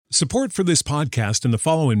Support for this podcast and the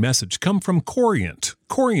following message come from Corient.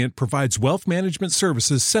 Corient provides wealth management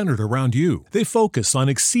services centered around you. They focus on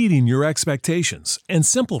exceeding your expectations and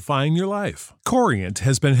simplifying your life. Corient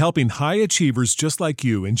has been helping high achievers just like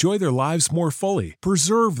you enjoy their lives more fully,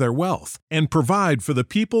 preserve their wealth, and provide for the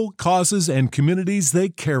people, causes, and communities they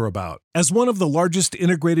care about. As one of the largest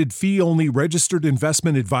integrated fee-only registered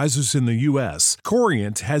investment advisors in the U.S.,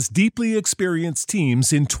 Corient has deeply experienced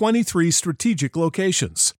teams in 23 strategic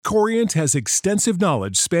locations. Corient has extensive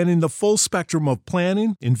knowledge spanning the full spectrum of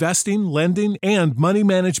planning, investing, lending, and money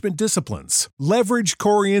management disciplines. Leverage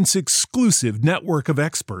Corient's exclusive network of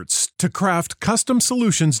experts to craft custom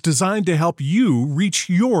solutions designed to help you reach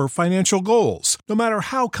your financial goals, no matter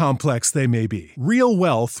how complex they may be. Real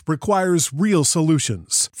wealth requires real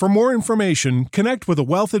solutions. For more information, connect with a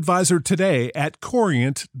wealth advisor today at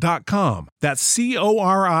Corient.com. That's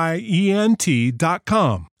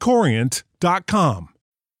Corient.com. Corient.com.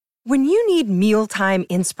 When you need mealtime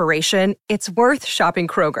inspiration, it's worth shopping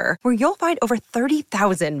Kroger, where you'll find over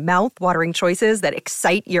 30,000 mouth-watering choices that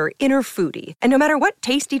excite your inner foodie. And no matter what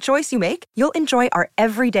tasty choice you make, you'll enjoy our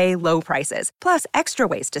everyday low prices, plus extra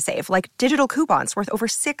ways to save, like digital coupons worth over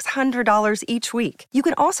 $600 each week. You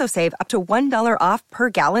can also save up to $1 off per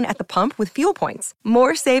gallon at the pump with fuel points.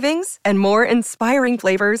 More savings and more inspiring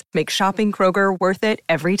flavors make shopping Kroger worth it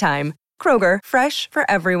every time. Kroger, fresh for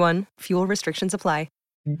everyone. Fuel restrictions apply.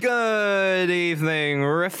 Good evening,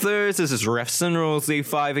 Rifters. This is Rifts and Rules, the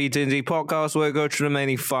 5e D&D podcast where we go through the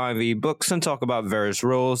many 5e books and talk about various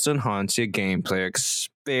rules to enhance your gameplay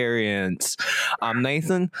experience. I'm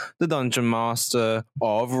Nathan, the Dungeon Master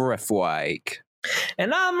of Riftwake.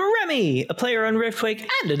 And I'm Remy, a player on Riftwake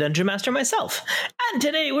and a Dungeon Master myself. And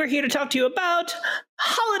today we're here to talk to you about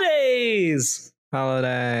holidays.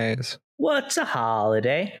 Holidays. What's a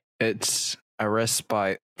holiday? It's a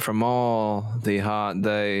respite from all the hard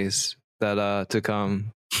days that are to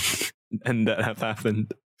come and that have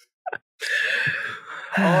happened.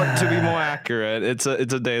 Or to be more accurate, it's a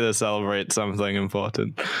day to celebrate something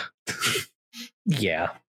important. Yeah.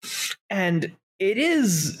 And it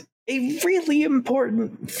is a really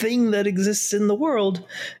important thing that exists in the world,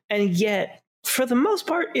 and yet, for the most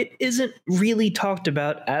part, it isn't really talked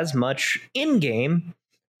about as much in-game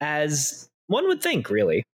as one would think,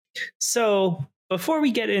 really. So, before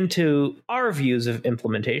we get into our views of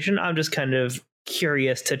implementation, I'm just kind of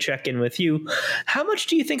curious to check in with you. How much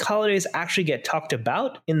do you think holidays actually get talked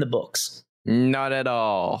about in the books? Not at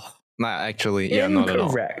all. Not actually, yeah, not at all.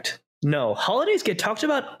 Incorrect. No, holidays get talked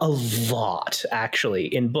about a lot,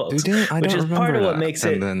 actually, in books, I which is part of what makes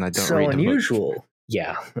it so unusual.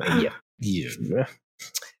 Yeah.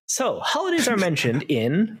 So, holidays are mentioned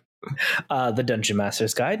in the Dungeon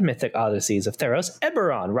Master's Guide, Mythic Odysseys of Theros,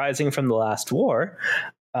 Eberron, Rising from the Last War,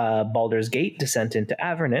 Baldur's Gate, Descent into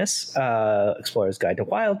Avernus, Explorer's Guide to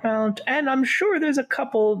Wildmount, and I'm sure there's a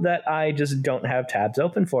couple that I just don't have tabs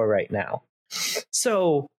open for right now.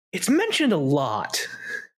 So it's mentioned a lot,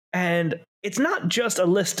 and it's not just a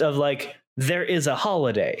list of, like, there is a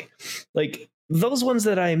holiday. Like, those ones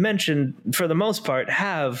that I mentioned, for the most part,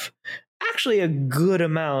 have actually a good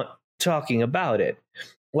amount talking about it.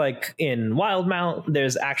 Like in Wildmount,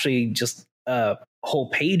 there's actually just a whole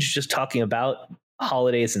page just talking about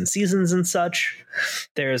holidays and seasons and such.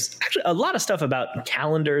 There's actually a lot of stuff about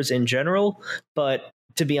calendars in general, but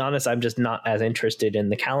to be honest, I'm just not as interested in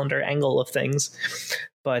the calendar angle of things.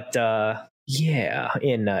 But yeah,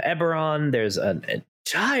 in Eberron, there's an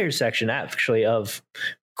entire section actually of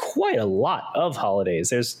quite a lot of holidays.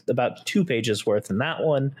 There's about 2 pages worth in that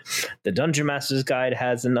one. The Dungeon Master's Guide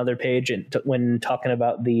has another page when talking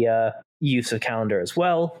about the use of calendar as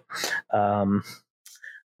well.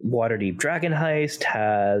 Waterdeep Dragon Heist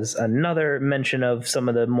has another mention of some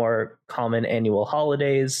of the more common annual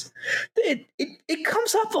holidays. It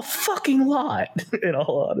comes up a fucking lot, in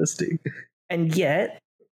all honesty. And yet,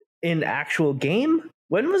 in actual game,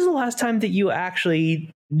 when was the last time that you actually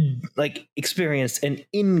experienced an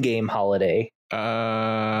in-game holiday?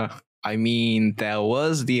 I mean, there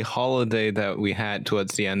was the holiday that we had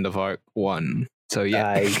towards the end of Arc 1. So yeah.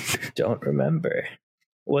 I don't remember.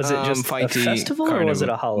 Was it just a festival or was it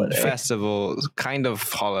a holiday? Festival, kind of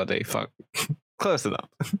holiday. Fuck. Close enough.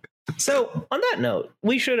 So on that note,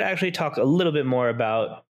 we should actually talk a little bit more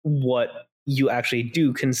about what you actually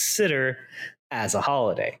do consider as a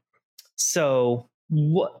holiday. So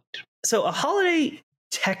a holiday,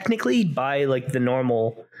 technically, by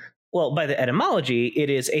by the etymology, it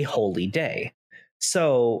is a holy day.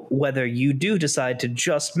 So whether you do decide to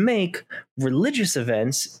just make religious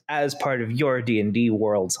events as part of your D&D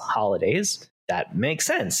world's holidays, that makes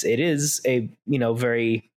sense. It is a,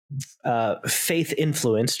 very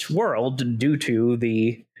faith-influenced world due to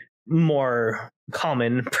the more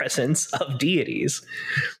common presence of deities.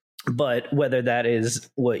 But whether that is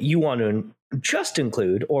what you want to just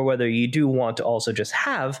include, or whether you do want to also just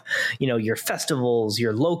have, your festivals,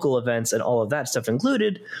 your local events, and all of that stuff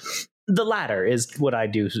included, the latter is what I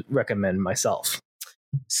do recommend myself.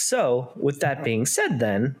 So with that being said,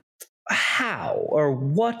 then, how or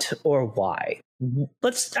what or why?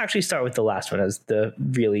 Let's actually start with the last one as the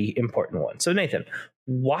really important one. So Nathan,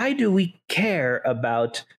 why do we care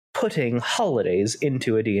about putting holidays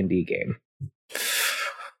into a D&D game?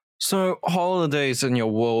 So holidays in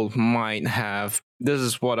your world might have, this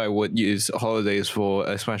is what I would use holidays for,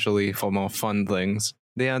 especially for more fun things.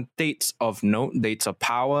 They are dates of note, dates of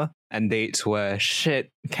power, and dates where shit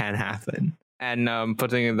can happen. And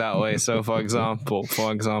putting it that way, so for example,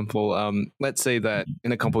 let's say that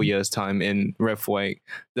in a couple years' time in Riftwake,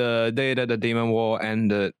 the day that the Demon War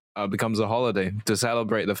ended becomes a holiday to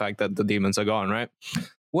celebrate the fact that the demons are gone, right?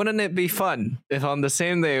 Wouldn't it be fun if on the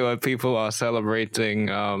same day where people are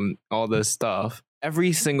celebrating all this stuff,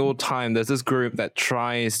 every single time there's this group that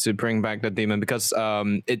tries to bring back the demon because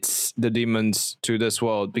it's the demons to this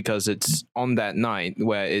world because it's on that night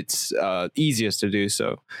where it's easiest to do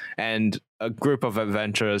so. And a group of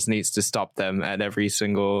adventurers needs to stop them at every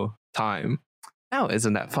single time. Now,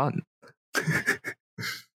 isn't that fun?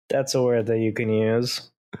 That's a word that you can use.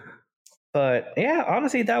 But yeah,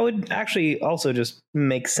 honestly, that would actually also just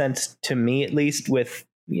make sense to me, at least with,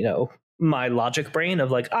 my logic brain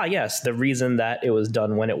of like, yes, the reason that it was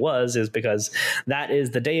done when it was is because that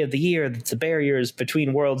is the day of the year that the barriers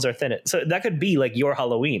between worlds are thin. So that could be like your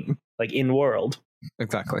Halloween, like in world.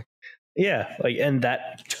 Exactly. Yeah, and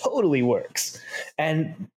that totally works.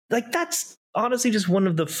 And that's honestly just one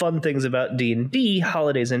of the fun things about D&D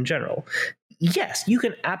holidays in general. Yes, you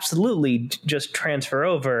can absolutely just transfer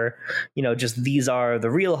over, just these are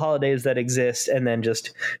the real holidays that exist, and then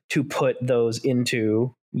just to put those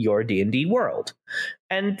into your D&D world.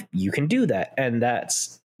 And you can do that, and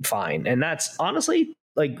that's fine. And that's honestly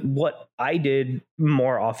what I did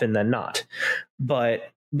more often than not. But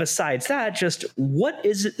besides that, just what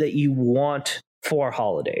is it that you want for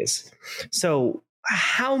holidays? So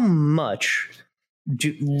how much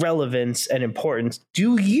relevance and importance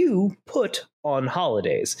do you put on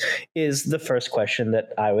holidays is the first question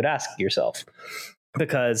that I would ask yourself.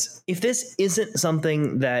 Because if this isn't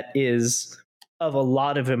something that is of a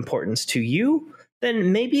lot of importance to you,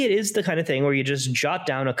 then maybe it is the kind of thing where you just jot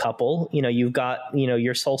down a couple. You've got,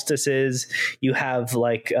 your solstices, you have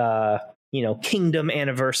kingdom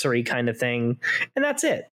anniversary kind of thing, and that's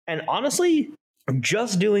it. And honestly,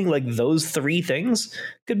 just doing those three things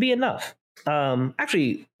could be enough.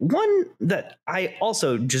 Actually, one that I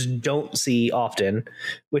also just don't see often,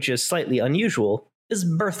 which is slightly unusual, is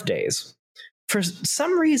birthdays. For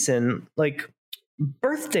some reason,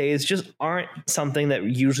 birthdays just aren't something that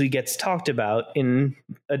usually gets talked about in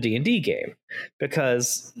a D&D game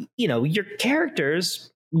because, your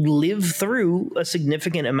characters live through a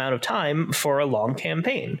significant amount of time for a long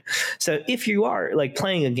campaign. So if you are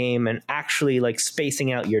playing a game and actually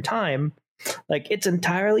spacing out your time, it's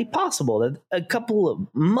entirely possible that a couple of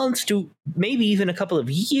months to maybe even a couple of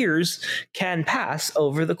years can pass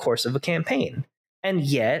over the course of a campaign. And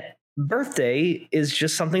yet, birthday is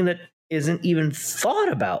just something that isn't even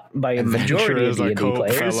thought about by a majority of D&D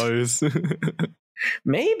players.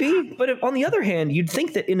 Maybe, but on the other hand, you'd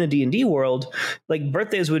think that in a D&D world,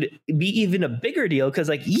 birthdays would be even a bigger deal because,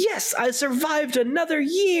 yes, I survived another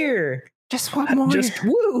year. Just one more. Just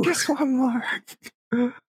woo. Just one more.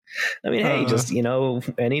 I mean, hey, just,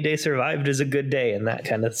 any day survived is a good day in that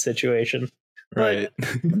kind of situation. Right.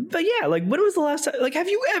 But yeah, when was the last time, have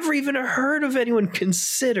you ever even heard of anyone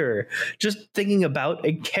consider just thinking about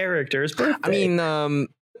a character's birthday? I mean,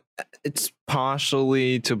 it's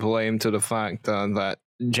partially to blame to the fact that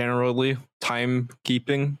generally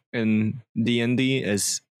timekeeping in D&D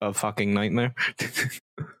is a fucking nightmare.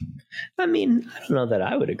 I mean, I don't know that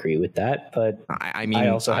I would agree with that, but I mean,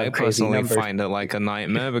 I personally find it like a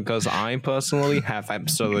nightmare because I personally have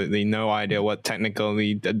absolutely no idea what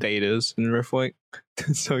technically the date is in Riftwake.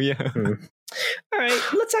 So yeah. All right,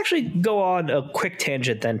 let's actually go on a quick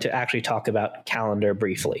tangent then to actually talk about calendar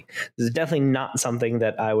briefly. This is definitely not something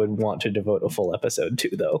that I would want to devote a full episode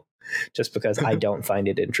to, though, just because I don't find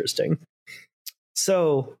it interesting.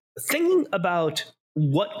 So thinking about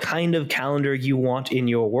what kind of calendar you want in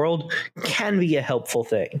your world can be a helpful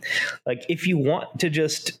thing. If you want to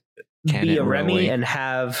just be a Remy and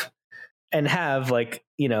have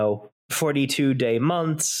 42-day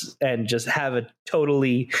months and just have a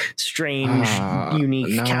totally strange,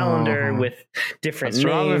 unique calendar with different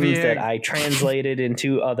names that I translated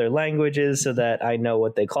into other languages so that I know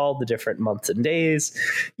what they call the different months and days.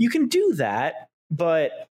 You can do that,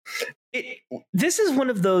 but this is one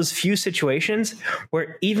of those few situations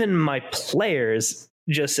where even my players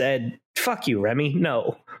just said, fuck you, Remy.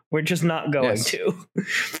 No, we're just not going to.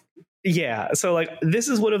 Yeah, so like this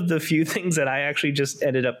is one of the few things that I actually just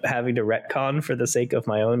ended up having to retcon for the sake of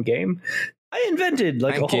my own game. I invented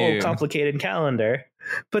like whole complicated calendar,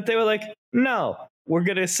 but they were like, no, we're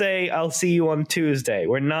going to say, I'll see you on Tuesday.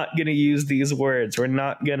 We're not going to use these words. We're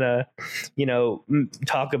not going to,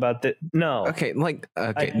 talk about that. No. Okay,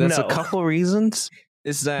 there's a couple reasons.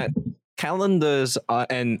 Is that calendars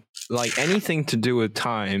and like anything to do with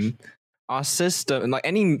time, our system, like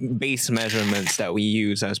any base measurements that we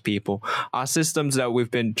use as people, are systems that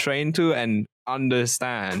we've been trained to and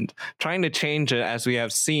understand. Trying to change it, as we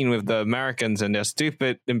have seen with the Americans and their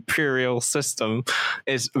stupid imperial system,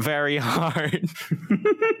 is very hard.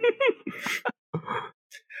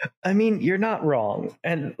 I mean, you're not wrong.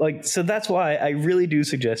 And like, so that's why I really do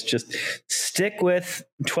suggest just stick with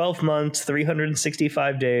 12 months,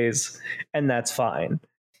 365 days, and that's fine.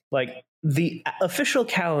 Like, the official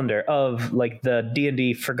calendar of like the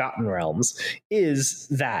D&D Forgotten Realms is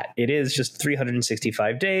that it is just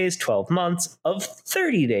 365 days, 12 months of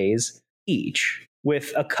 30 days each,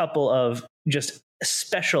 with a couple of just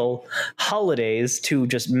special holidays to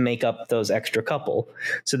just make up those extra couple.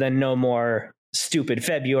 So then no more stupid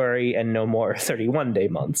February and no more 31-day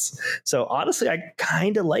months. So honestly, I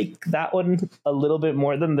kind of like that one a little bit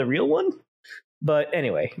more than the real one. But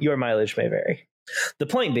anyway, your mileage may vary. The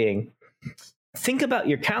point being, think about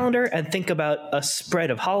your calendar and think about a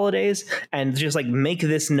spread of holidays and just like make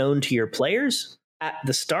this known to your players at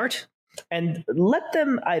the start and let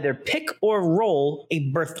them either pick or roll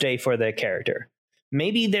a birthday for their character.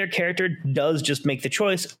 Maybe their character does just make the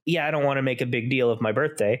choice, yeah, I don't want to make a big deal of my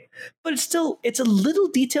birthday, but it's a little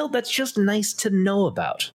detail that's just nice to know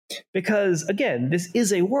about. Because again, this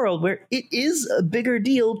is a world where it is a bigger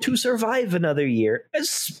deal to survive another year,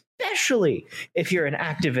 especially if you're an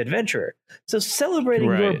active adventurer. So celebrating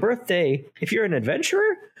your birthday, if you're an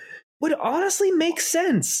adventurer, would honestly make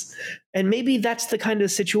sense. And maybe that's the kind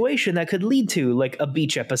of situation that could lead to like a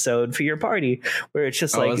beach episode for your party, where it's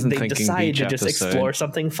just like they decide to just explore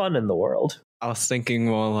something fun in the world. I was thinking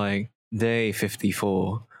more like day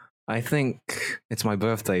 54. I think it's my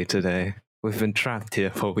birthday today. We've been trapped here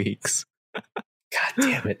for weeks. God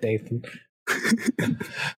damn it, Nathan.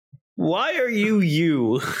 Why are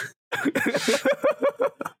you?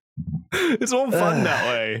 It's more fun that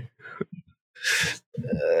way.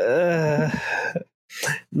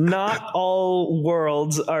 Not all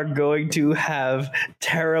worlds are going to have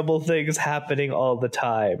terrible things happening all the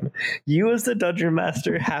time. You as the Dungeon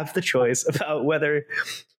Master have the choice about whether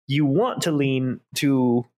you want to lean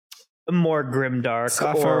to more grimdark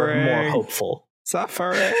or more hopeful.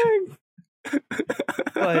 Suffering.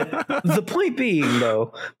 But the point being,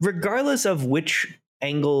 though, regardless of which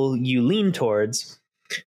angle you lean towards,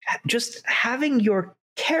 just having your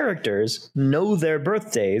characters know their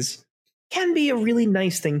birthdays can be a really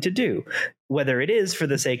nice thing to do, whether it is for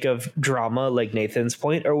the sake of drama, like Nathan's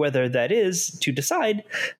point, or whether that is to decide,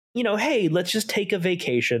 hey, let's just take a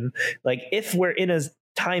vacation. Like if we're in a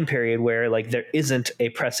time period where like there isn't a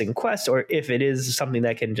pressing quest, or if it is something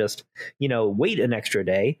that can just, wait an extra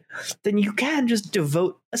day, then you can just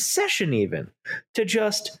devote a session even to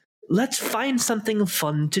just let's find something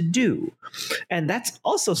fun to do. And that's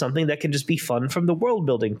also something that can just be fun from the world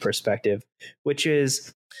building perspective, which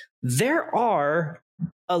is there are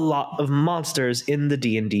a lot of monsters in the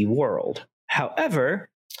D&D world. However,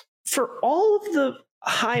 for all of the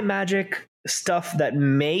high magic stuff that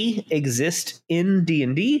may exist in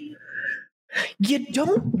D&D, you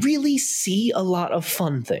don't really see a lot of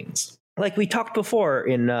fun things. Like we talked before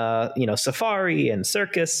in Safari and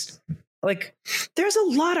Circus. Like, there's a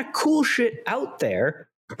lot of cool shit out there,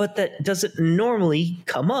 but that doesn't normally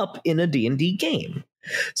come up in a D&D game.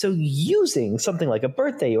 So using something like a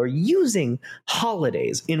birthday or using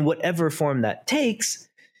holidays in whatever form that takes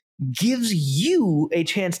gives you a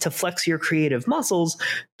chance to flex your creative muscles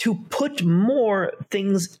to put more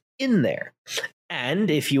things in there.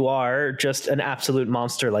 And if you are just an absolute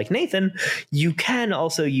monster like Nathan, you can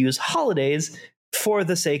also use holidays for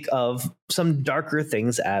the sake of some darker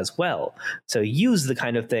things as well. So use the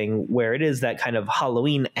kind of thing where it is that kind of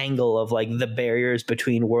Halloween angle of like the barriers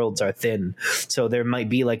between worlds are thin. So there might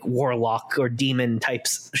be like warlock or demon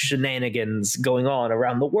types shenanigans going on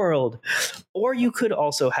around the world. Or you could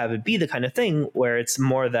also have it be the kind of thing where it's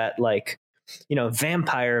more that like, you know,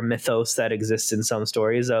 vampire mythos that exists in some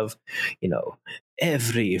stories of, you know,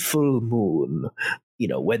 every full moon, you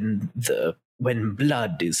know, when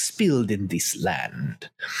blood is spilled in this land,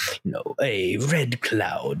 you know, a red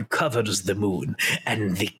cloud covers the moon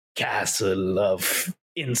and the castle of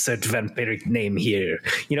insert vampiric name here,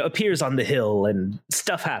 you know, appears on the hill and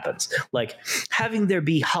stuff happens. Like having there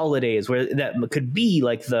be holidays where that could be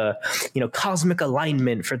like the, you know, cosmic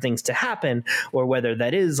alignment for things to happen, or whether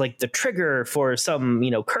that is like the trigger for some,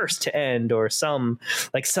 you know, curse to end, or some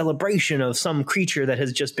like celebration of some creature that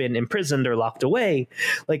has just been imprisoned or locked away.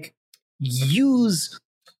 Like use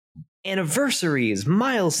anniversaries,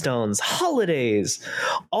 milestones, holidays.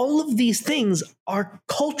 All of these things are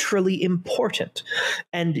culturally important,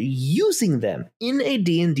 and using them in a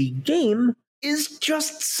D&D game is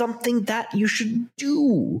just something that you should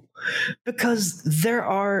do, because there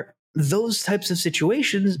are those types of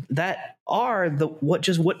situations that are what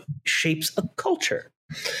shapes a culture.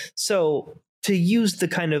 So to use the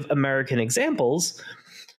kind of American examples,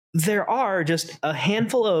 there are just a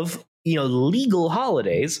handful of, you know, legal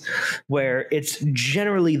holidays where it's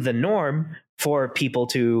generally the norm for people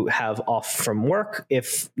to have off from work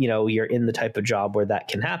if, you know, you're in the type of job where that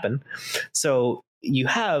can happen. So you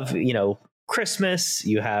have, you know, Christmas,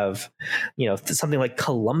 you have, you know, something like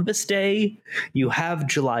Columbus Day, you have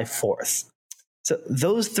July 4th. So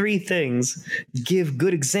those three things give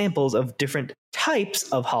good examples of different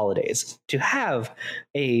types of holidays. To have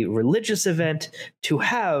a religious event, to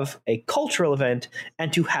have a cultural event,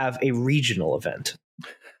 and to have a regional event.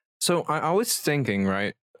 So I was thinking,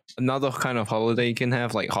 right, another kind of holiday you can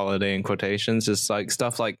have, like holiday in quotations, is like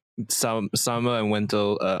stuff like summer and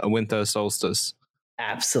winter solstice.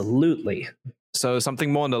 Absolutely. So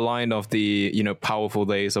something more on the line of the, you know, powerful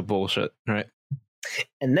days of bullshit, right?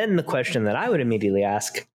 And then the question that I would immediately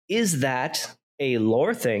ask, is that a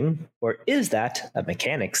lore thing, or is that a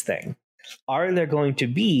mechanics thing? Are there going to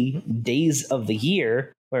be days of the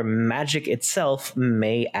year where magic itself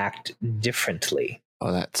may act differently?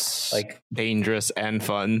 Oh, that's like dangerous and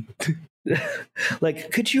fun.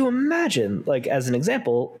 Like, could you imagine, like, as an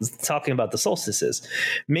example, talking about the solstices,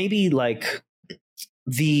 maybe like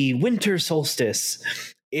the winter solstice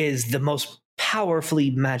is the most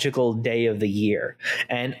powerfully magical day of the year,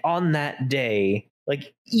 and on that day,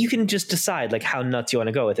 like, you can just decide like how nuts you want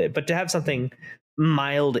to go with it, but to have something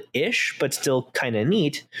mild-ish but still kind of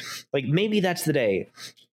neat, like maybe that's the day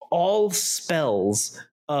all spells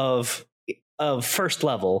of first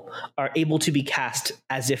level are able to be cast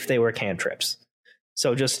as if they were cantrips.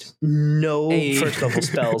 So just no first level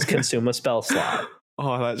spells consume a spell slot.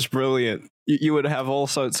 Oh, that's brilliant. You would have all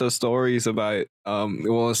sorts of stories about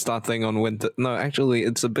starting on winter. No, actually,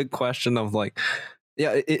 it's a big question of like,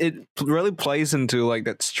 yeah, it really plays into like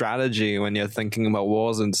that strategy when you're thinking about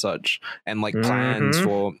wars and such, and like plans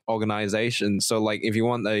for organizations. So like if you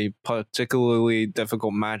want a particularly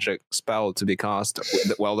difficult magic spell to be cast,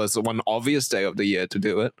 well, there's one obvious day of the year to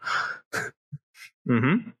do it.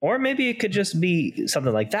 Or maybe it could just be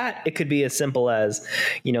something like that. It could be as simple as,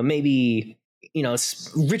 you know, maybe, you know,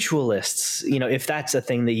 ritualists, you know, if that's a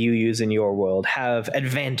thing that you use in your world, have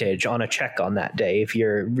advantage on a check on that day if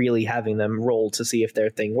you're really having them roll to see if their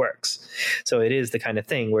thing works. So it is the kind of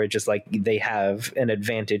thing where just like they have an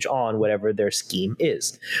advantage on whatever their scheme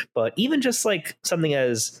is. But even just like something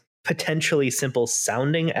as potentially simple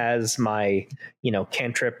sounding as my, you know,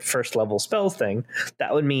 cantrip first level spell thing,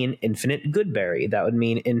 that would mean infinite Goodberry. That would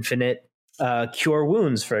mean infinite cure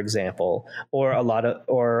wounds, for example, or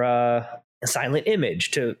a silent image.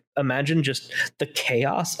 To imagine just the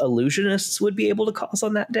chaos illusionists would be able to cause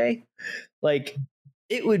on that day. Like,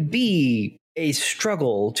 it would be a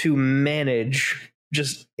struggle to manage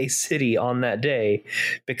just a city on that day,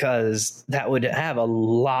 because that would have a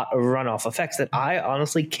lot of runoff effects that I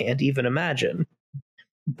honestly can't even imagine.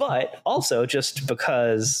 But also, just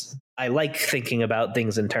because I like thinking about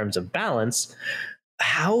things in terms of balance,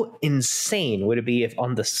 how insane would it be if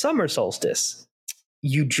on the summer solstice,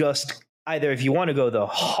 you just either, if you want to go the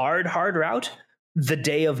hard route, the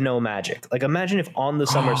day of no magic. Like, imagine if on the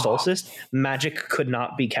summer solstice, magic could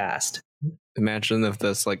not be cast. Imagine if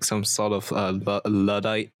there's like some sort of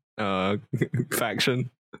Luddite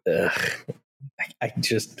faction. I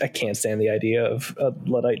can't stand the idea of a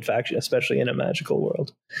Luddite faction, especially in a magical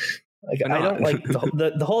world. Like, I don't like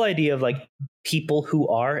the whole idea of like people who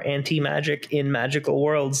are anti-magic in magical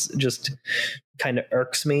worlds just kind of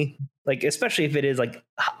irks me. Like, especially if it is like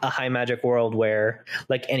a high magic world where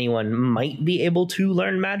like anyone might be able to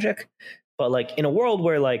learn magic, but like in a world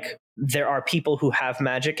where like there are people who have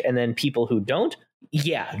magic and then people who don't,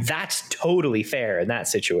 yeah, that's totally fair in that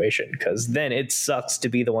situation, because then it sucks to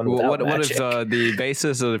be the one without magic. What if the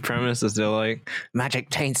basis of the premise is they're like, magic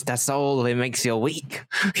taints the soul, it makes you weak?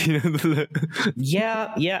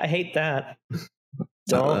 yeah, I hate that.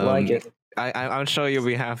 Don't like it. I'm sure you'll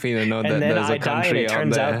be happy to know and that then there's a country die and it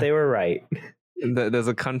turns out there. out they were right. There's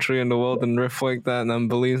a country in the world in Rift like that and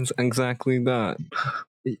believes exactly that.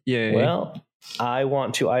 Yeah. Well, I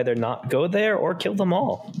want to either not go there or kill them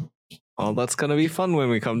all. Oh, that's going to be fun when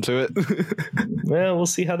we come to it. Well, we'll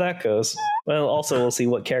see how that goes. Well, also, we'll see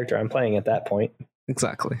what character I'm playing at that point.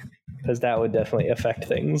 Exactly. Because that would definitely affect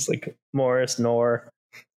things. Like Morris, Nor,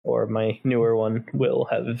 or my newer one will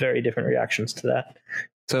have very different reactions to that.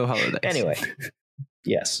 So holidays. Anyway,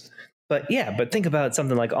 yes. But yeah, but think about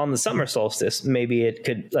something like on the summer solstice, maybe it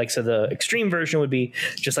could, like, so the extreme version would be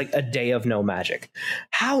just like a day of no magic.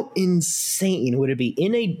 How insane would it be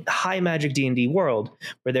in a high magic D&D world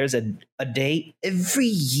where there's a day every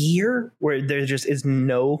year where there just is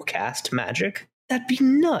no cast magic? That'd be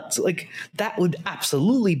nuts. Like, that would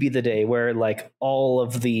absolutely be the day where like all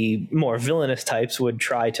of the more villainous types would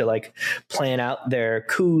try to like plan out their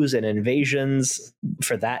coups and invasions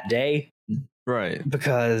for that day. Right.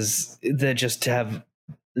 Because they just to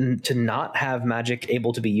not have magic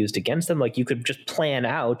able to be used against them, like you could just plan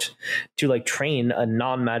out to like train a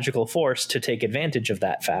non-magical force to take advantage of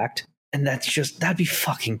that fact. And that'd be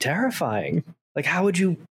fucking terrifying. Like, how would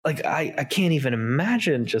you, like, I can't even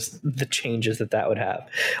imagine just the changes that would have.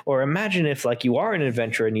 Or imagine if like you are an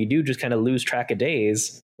adventurer and you do just kind of lose track of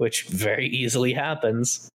days, which very easily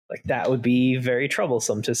happens. Like, that would be very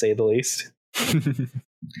troublesome, to say the least.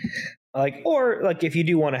 Like, or like if you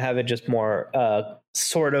do want to have it just more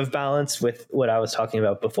sort of balanced with what I was talking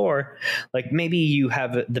about before, like maybe you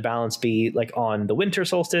have the balance be like on the winter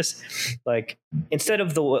solstice, like instead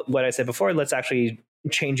of what I said before, let's actually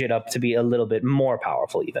change it up to be a little bit more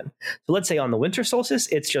powerful even. So let's say on the winter solstice,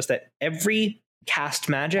 it's just that every cast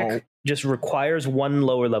magic just requires one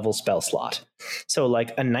lower level spell slot. So like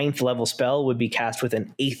a 9th level spell would be cast with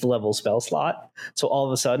an 8th level spell slot. So all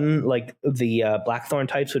of a sudden, like the Blackthorn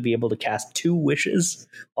types would be able to cast 2 wishes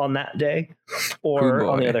on that day. Or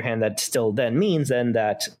on the other hand, that still then means then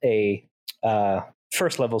that a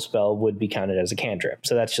 1st level spell would be counted as a cantrip.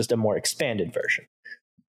 So that's just a more expanded version.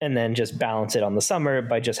 And then just balance it on the summer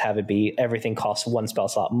by just have it be everything costs 1 spell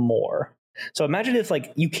slot more. So imagine if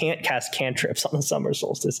like you can't cast cantrips on the summer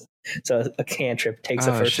solstice. So a cantrip takes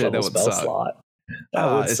a 1st level spell slot.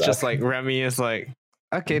 It's suck. Just like Remy is like,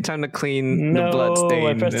 okay, time to clean the blood stain.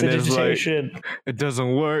 My prestidigitation. Like, it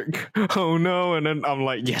doesn't work. Oh no. And then I'm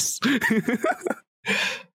like, yes. That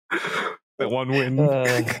one win.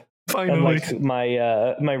 Finally. And like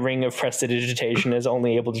my ring of prestidigitation is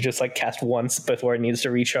only able to just like cast once before it needs to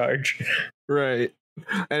recharge. Right.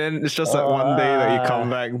 And then it's just that one day that you come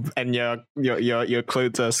back and your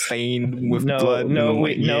clothes are stained with blood. No,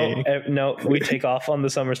 we take off on the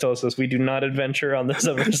summer solstice. We do not adventure on the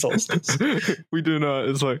summer solstice. We do not.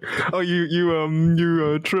 It's like, oh,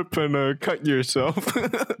 you trip and cut yourself.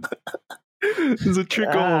 There's a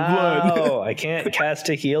trickle of blood. Oh, I can't cast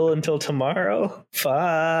a heal until tomorrow.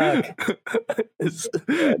 Fuck.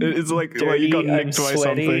 It's like dirty, you got nicked I'm by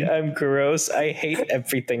sweaty, something. I'm gross. I hate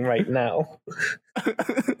everything right now.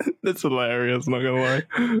 That's hilarious, not gonna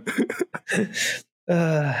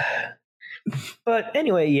lie. But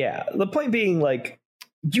anyway, yeah. The point being, like,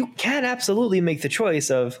 you can absolutely make the choice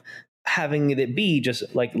of having it be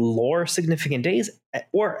just like lore significant days,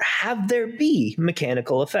 or have there be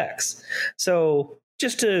mechanical effects. So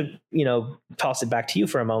just to, toss it back to you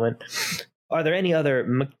for a moment, are there any other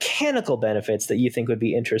mechanical benefits that you think would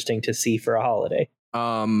be interesting to see for a holiday?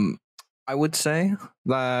 I would say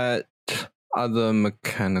that other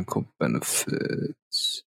mechanical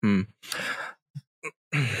benefits.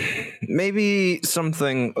 Maybe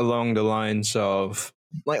something along the lines of,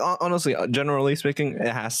 like, honestly, generally speaking,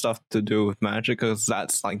 it has stuff to do with magic, because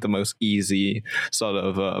that's like the most easy sort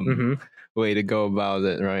of way to go about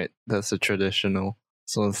it, right? That's a traditional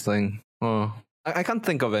sort of thing. Oh, I can't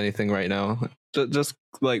think of anything right now. Just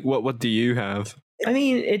like, what do you have? I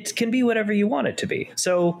mean, it can be whatever you want it to be.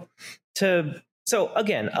 So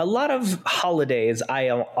again, a lot of holidays, I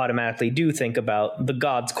automatically do think about the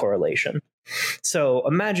gods correlation. So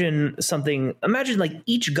imagine like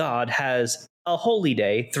each god has a holy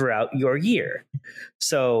day throughout your year.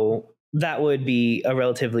 So that would be a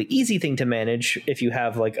relatively easy thing to manage if you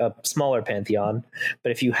have like a smaller pantheon.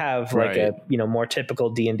 But if you have like a more typical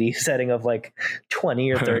D&D setting of like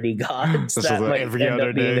 20 or 30 gods, that might end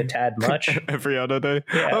up being a tad much. Every other day.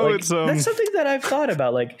 Yeah, that's something that I've thought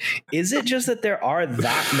about. Like, is it just that there are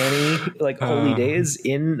that many like holy days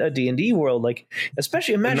in a D&D world? Like,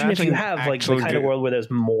 especially imagine if you have like the kind of world where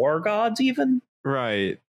there's more gods even.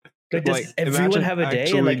 Right. Like, does everyone have a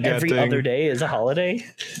day and like every other day is a holiday?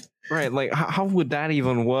 Right, like how would that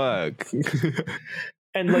even work?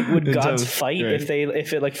 And like, would gods fight if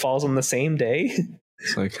it like falls on the same day?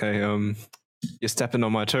 It's like, hey, you're stepping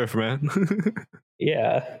on my turf, man.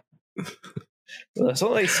 Yeah. There's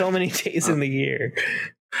only so many days in the year.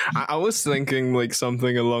 I was thinking like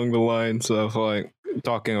something along the lines of like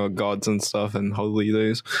talking about gods and stuff and holy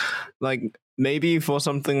days. Like maybe for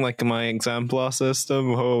something like my exemplar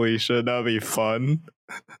system, holy shit, that'd be fun.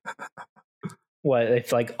 What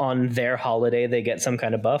if like on their holiday they get some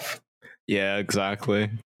kind of buff? Yeah, exactly.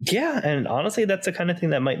 Yeah, and honestly, that's the kind of thing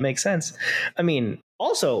that might make sense. I mean,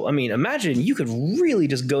 imagine you could really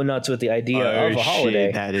just go nuts with the idea of a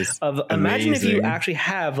holiday. That is imagine if you actually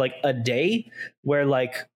have like a day where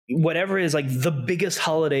like whatever is like the biggest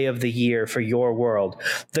holiday of the year for your world,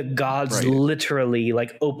 the gods literally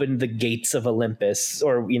like opened the gates of Olympus,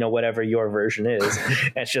 or whatever your version is.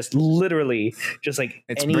 And it's just literally just like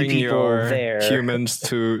it's any bring people your there. Humans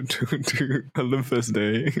to Olympus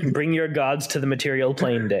Day. Bring your gods to the material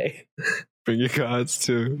plane day. Bring your gods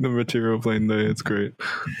to the material plane day. It's great.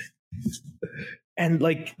 And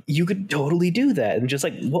like you could totally do that, and just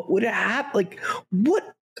like what would happen? Like what?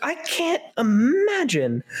 I can't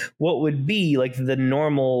imagine what would be like the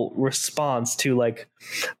normal response to like,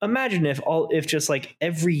 imagine if just like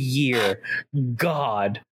every year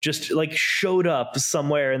God just like showed up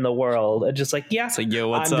somewhere in the world and just like, yeah, so yo,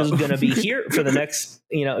 what's I'm up? Just gonna be here for the next,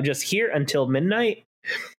 just here until midnight.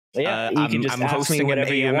 Yeah, you can just ask me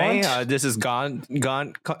whatever you want. This is God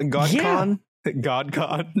Con.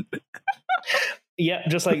 Yeah,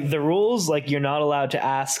 just like the rules, like you're not allowed to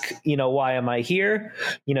ask, why am I here?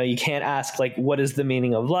 You can't ask like, what is the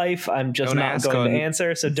meaning of life? I'm just not going to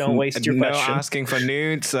answer, so don't waste your question. No asking for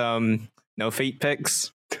nudes, no feet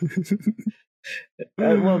pics.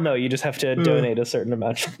 Well, no, you just have to donate a certain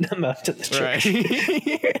amount to the church.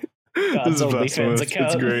 Right. God's OnlyFans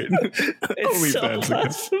account. It's great. It's so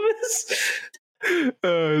blasphemous.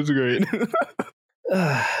 It's great.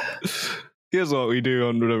 Here's what we do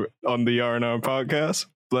on the R&R podcast.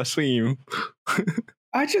 Blaspheme.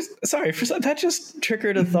 That just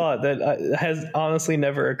triggered a thought that has honestly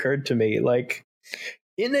never occurred to me. Like,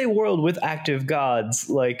 in a world with active gods,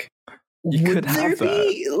 like, would there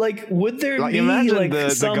be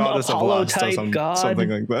some Apollo type god, something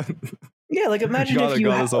like that? Yeah, like imagine if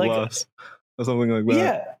you had like or something like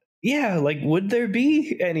that. Yeah, like would there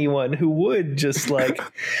be anyone who would just like,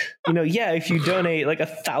 if you donate like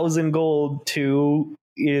 1,000 gold to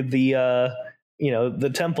the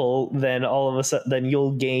temple, then all of a sudden, then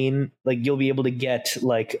you'll gain, like you'll be able to get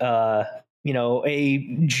like a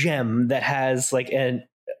gem that has like a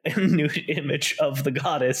nude image of the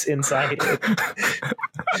goddess inside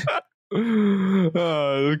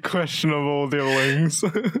it. Questionable dealings.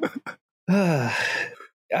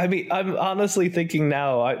 I mean, I'm honestly thinking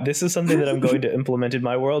now, this is something that I'm going to implement in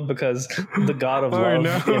my world, because the god of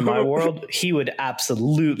love in my world, he would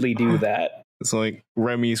absolutely do that. It's like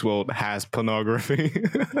Remy's world has pornography.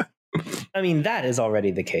 I mean, that is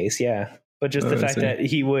already the case, yeah. But just the fact that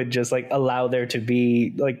he would just like allow there to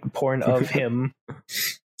be like porn of him.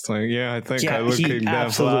 It's like, yeah, I think I look damn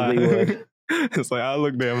fly. Would. It's like, I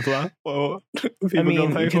look damn fly. Well, I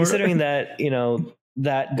mean, considering that,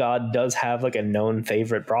 that god does have like a known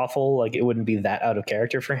favorite brothel, like it wouldn't be that out of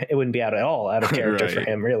character for him. It wouldn't be at all out of character for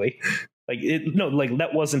him, really. Like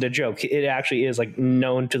that wasn't a joke. It actually is like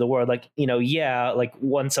known to the world. Like, like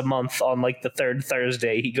once a month on like the third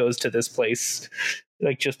Thursday, he goes to this place.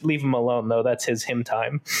 Like, just leave him alone though. That's him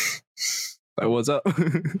time. What's up?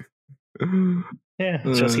 Yeah,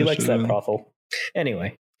 just he likes that brothel.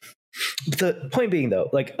 Anyway. The point being, though,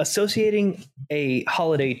 like associating a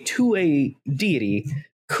holiday to a deity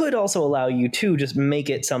could also allow you to just make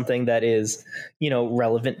it something that is,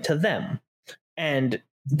 relevant to them. And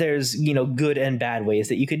there's, good and bad ways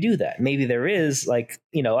that you could do that. Maybe there is like,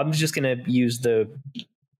 I'm just going to use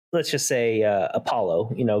let's just say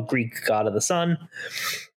Apollo, Greek god of the sun.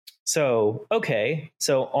 So, okay,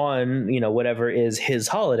 so on, whatever is his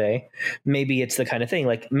holiday, maybe it's the kind of thing,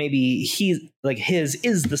 like maybe his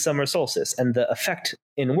is the summer solstice, and the effect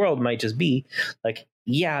in world might just be like,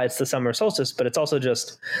 yeah, it's the summer solstice, but it's also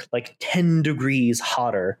just like 10 degrees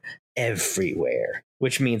hotter everywhere,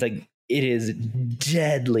 which means like it is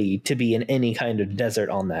deadly to be in any kind of desert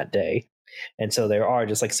on that day. And so there are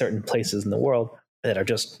just like certain places in the world that are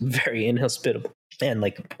just very inhospitable. And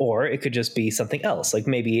like, or it could just be something else, like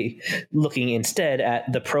maybe looking instead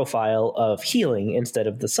at the profile of healing instead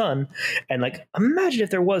of the sun. And like, imagine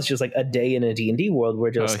if there was just like a day in a D&D world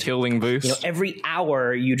where just healing boost. You know, every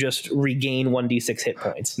hour you just regain 1d6 hit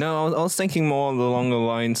points. No, I was thinking more along the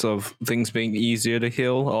lines of things being easier to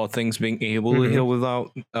heal, or things being able to heal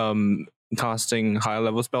without casting higher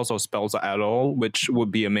level spells or spells at all, which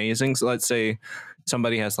would be amazing. So let's say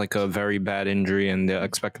somebody has like a very bad injury and they're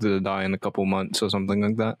expected to die in a couple months or something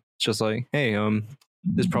like that. It's just like, hey,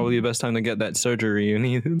 this is probably the best time to get that surgery you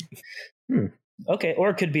needed. Okay,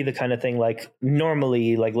 or it could be the kind of thing like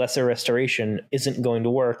normally like lesser restoration isn't going to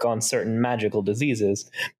work on certain magical diseases,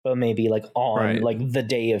 but maybe like on like the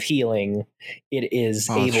day of healing, it is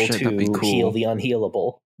able to heal the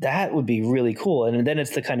unhealable. That would be really cool. And then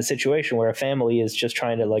it's the kind of situation where a family is just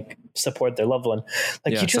trying to like support their loved one.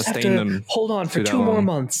 Like you just have to hold on for 2 more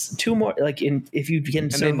months, 2 more, like if you can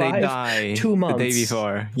survive and then they die 2 months. The day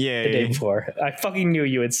before. Yeah. The day before. I fucking knew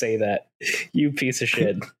you would say that. You piece of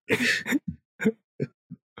shit.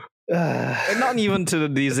 And not even to the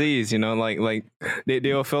disease, you know, like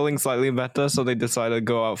they were feeling slightly better, so they decided to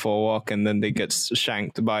go out for a walk, and then they get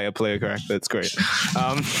shanked by a player character. It's great.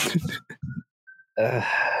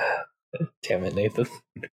 Damn it, Nathan.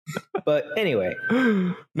 But anyway,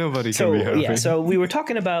 nobody can be happy. Yeah, so we were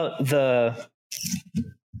talking about the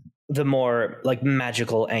more like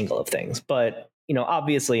magical angle of things, but you know,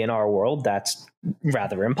 obviously in our world that's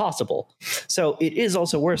rather impossible. So it is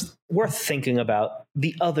also worth thinking about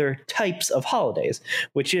the other types of holidays,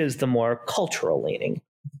 which is the more cultural leaning.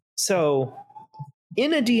 So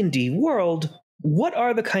in a D&D world, what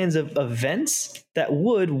are the kinds of events that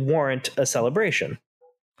would warrant a celebration?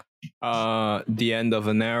 The end of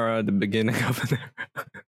an era, the beginning of an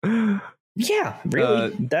era. Yeah,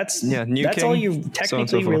 really. That's all you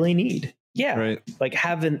technically really need. Yeah, right. Like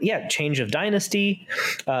having change of dynasty,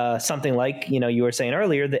 something like, you know, you were saying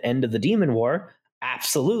earlier, the end of the Demon War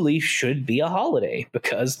absolutely should be a holiday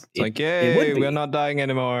because yay, we're not dying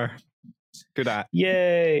anymore. Do that.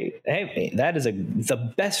 Yay. Hey, that is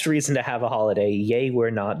the best reason to have a holiday. Yay, we're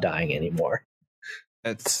not dying anymore.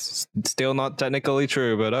 It's still not technically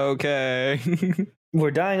true, but okay.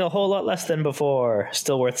 We're dying a whole lot less than before.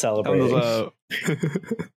 Still worth celebrating.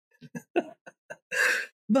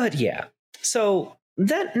 But yeah. So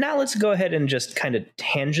now let's go ahead and just kind of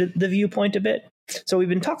tangent the viewpoint a bit. So we've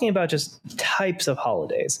been talking about just types of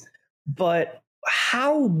holidays, but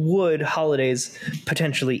how would holidays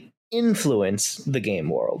potentially influence the game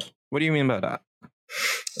world? What do you mean by that?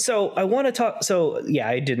 So I want to talk. So yeah,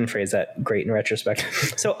 I didn't phrase that great in retrospect.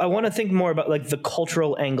 So I want to think more about like the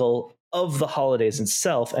cultural angle of the holidays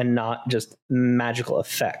itself and not just magical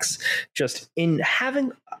effects. Just in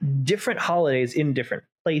having different holidays in different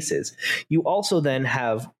places, you also then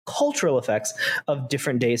have cultural effects of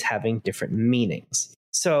different days having different meanings.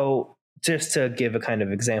 So just to give a kind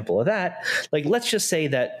of example of that, like let's just say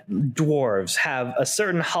that dwarves have a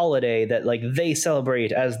certain holiday that like they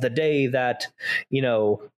celebrate as the day that,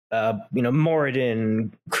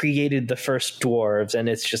 Moradin created the first dwarves, and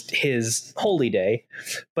it's just his holy day.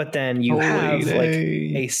 But then you have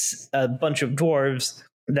like a bunch of dwarves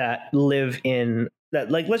that live in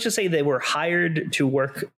that, like, let's just say they were hired to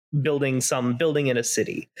work building some building in a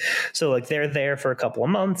city. So like they're there for a couple of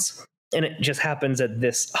months, and it just happens that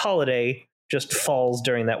this holiday just falls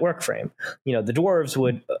during that work frame. You know, the dwarves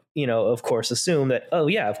would, of course, assume that, oh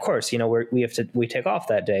yeah, of course, we take off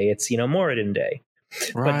that day. It's, Moradin Day.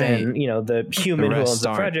 Right. But then, the human who owns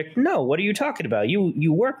the project, no, what are you talking about?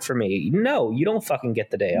 You work for me. No, you don't fucking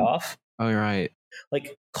get the day off. Oh, right.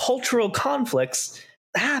 Like cultural conflicts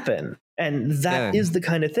happen. And that is the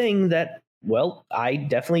kind of thing that, well, I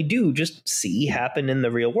definitely do just see happen in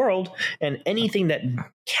the real world. And anything that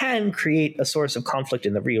can create a source of conflict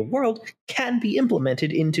in the real world can be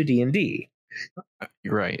implemented into D&D.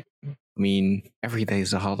 You're right. I mean, every day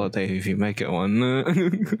is a holiday if you make it one.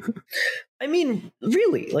 I mean,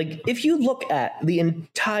 really, like if you look at the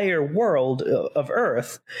entire world of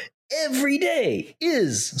Earth, every day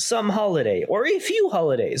is some holiday or a few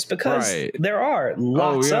holidays, because there are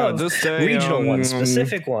lots of regional ones,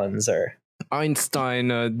 specific ones. Or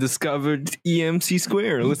Einstein discovered EMC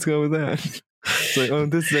square. Let's go with that. It's like,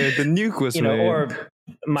 this the nuke was made. Or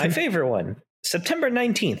my favorite one, September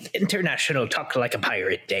 19th, International Talk Like a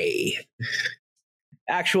Pirate Day.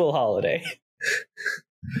 Actual holiday.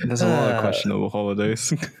 There's a lot of questionable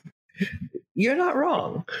holidays. You're not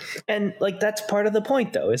wrong. And like that's part of the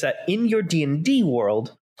point, though, is that in your D&D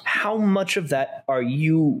world, how much of that are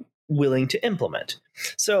you willing to implement.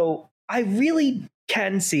 So I really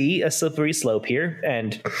can see a slippery slope here,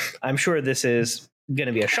 and I'm sure this is going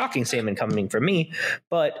to be a shocking statement coming from me,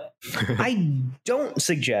 but I don't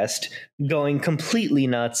suggest going completely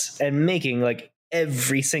nuts and making like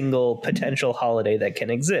every single potential holiday that can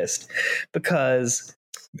exist, because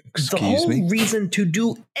the whole reason to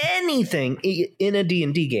do anything in a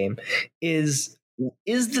D&D game is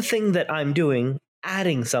the thing that I'm doing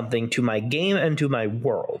adding something to my game and to my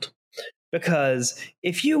world. Because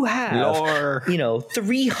if you have,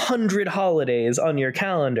 300 holidays on your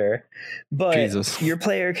calendar, but your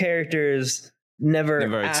player characters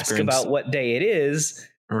never ask about what day it is,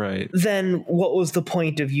 right? Then what was the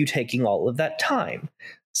point of you taking all of that time?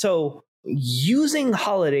 So using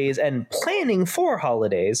holidays and planning for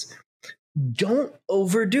holidays, don't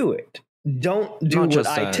overdo it. Don't do what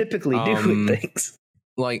I typically do with things.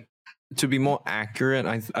 Like, to be more accurate,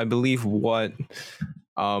 I believe what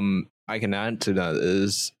I can add to that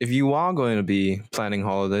is, if you are going to be planning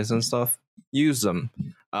holidays and stuff, use them.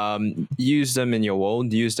 Use them in your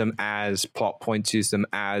world, use them as plot points, use them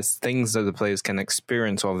as things that the players can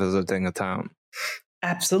experience while visiting a town.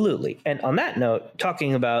 Absolutely. And on that note,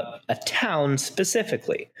 talking about a town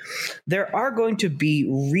specifically, there are going to be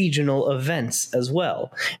regional events as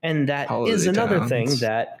well. And that is another thing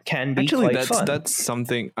that can be quite fun. That's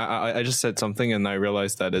something, I just said something and I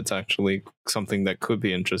realized that it's actually something that could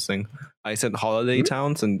be interesting. I said holiday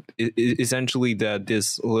towns, and essentially they're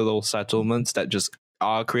these little settlements that just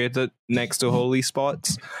are created next to holy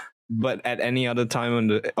spots. But at any other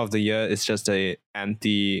time of the year, it's just a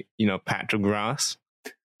empty, patch of grass.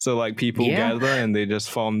 So like people gather and they just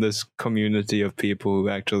form this community of people who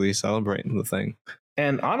actually celebrate the thing.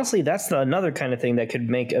 And honestly, that's another kind of thing that could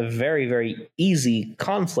make a very, very easy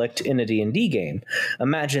conflict in a D&D game.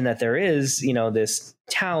 Imagine that there is, this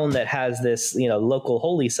town that has this, local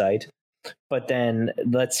holy site, but then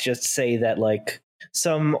let's just say that like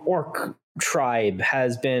some orc tribe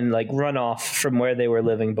has been like run off from where they were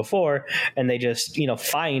living before, and they just,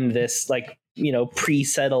 find this like,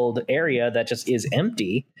 pre-settled area that just is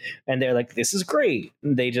empty, and they're like, this is great.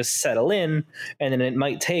 And they just settle in, and then it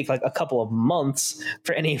might take like a couple of months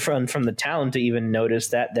for anyone from the town to even notice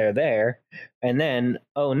that they're there. And then,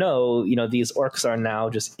 oh no, these orcs are now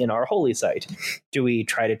just in our holy site. Do we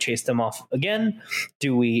try to chase them off again?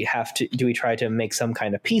 Do we try to make some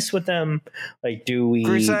kind of peace with them? Like, do we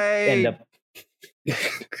end up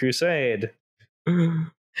crusade?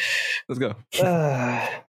 Let's go.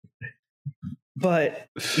 But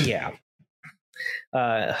yeah,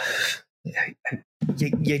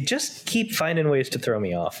 you just keep finding ways to throw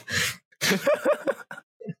me off.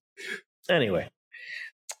 Anyway,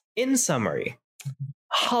 in summary,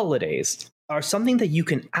 holidays are something that you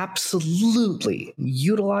can absolutely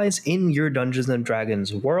utilize in your Dungeons and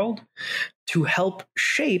Dragons world to help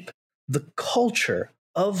shape the culture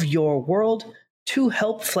of your world, to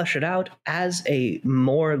help flesh it out as a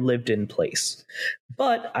more lived-in place.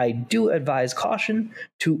 But I do advise caution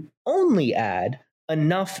to only add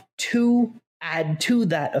enough to add to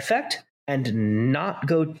that effect and not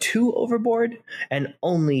go too overboard, and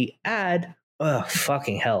only add,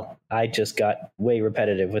 fucking hell, I just got way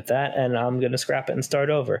repetitive with that, and I'm going to scrap it and start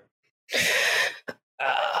over.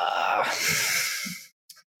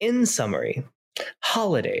 In summary,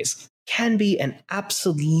 holidays can be an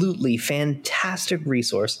absolutely fantastic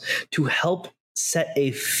resource to help set a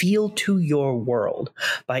feel to your world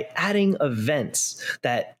by adding events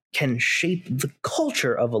that can shape the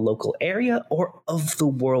culture of a local area or of the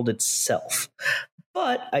world itself.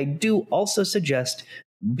 But I do also suggest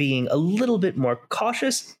being a little bit more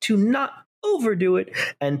cautious to not overdo it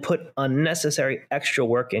and put unnecessary extra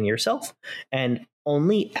work in yourself, and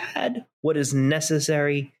only add what is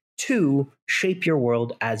necessary to shape your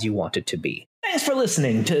world as you want it to be. Thanks for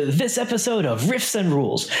listening to this episode of Riffs and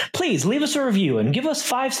Rules. Please leave us a review and give us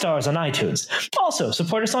 5 stars on iTunes. Also,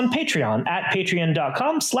 support us on Patreon at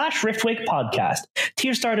patreon.com/RiftWake-podcast.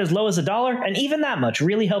 Tiers start as low as $1, and even that much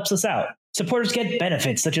really helps us out. Supporters get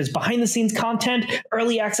benefits such as behind-the-scenes content,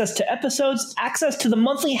 early access to episodes, access to the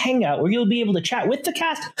monthly hangout where you'll be able to chat with the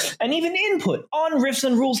cast, and even input on Riffs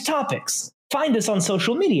and Rules topics. Find us on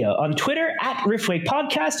social media, on Twitter at Riftwake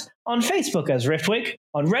Podcast, on Facebook as Riftwake,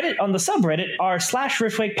 on Reddit on the subreddit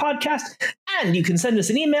r/Riftwake Podcast, and you can send us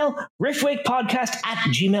an email,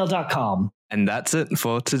 riftwakepodcast@gmail.com. And that's it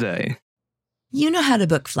for today. You know how to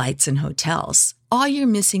book flights and hotels. All you're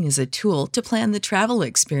missing is a tool to plan the travel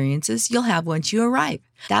experiences you'll have once you arrive.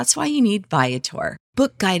 That's why you need Viator.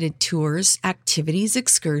 Book guided tours, activities,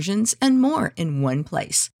 excursions, and more in one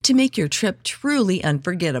place to make your trip truly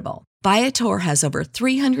unforgettable. Viator has over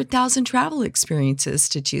 300,000 travel experiences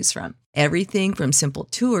to choose from. Everything from simple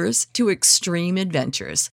tours to extreme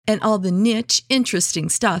adventures and all the niche, interesting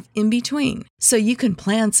stuff in between. So you can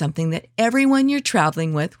plan something that everyone you're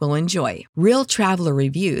traveling with will enjoy. Real traveler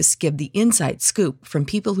reviews give the inside scoop from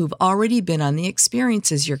people who've already been on the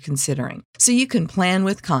experiences you're considering. So you can plan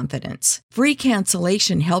with confidence. Free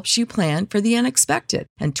cancellation helps you plan for the unexpected.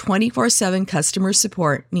 And 24/7 customer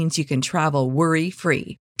support means you can travel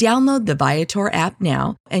worry-free. Download the Viator app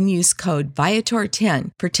now and use code Viator10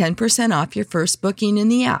 for 10% off your first booking in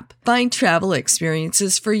the app. Find travel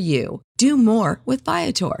experiences for you. Do more with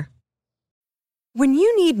Viator. When you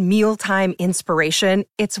need mealtime inspiration,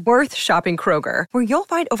 it's worth shopping Kroger, where you'll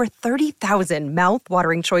find over 30,000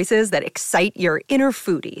 mouth-watering choices that excite your inner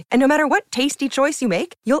foodie. And no matter what tasty choice you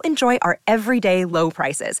make, you'll enjoy our everyday low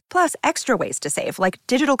prices, plus extra ways to save, like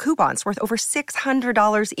digital coupons worth over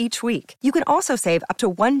 $600 each week. You can also save up to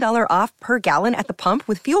 $1 off per gallon at the pump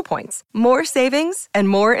with fuel points. More savings and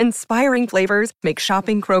more inspiring flavors make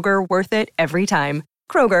shopping Kroger worth it every time.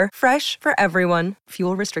 Kroger, fresh for everyone.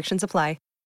 Fuel restrictions apply.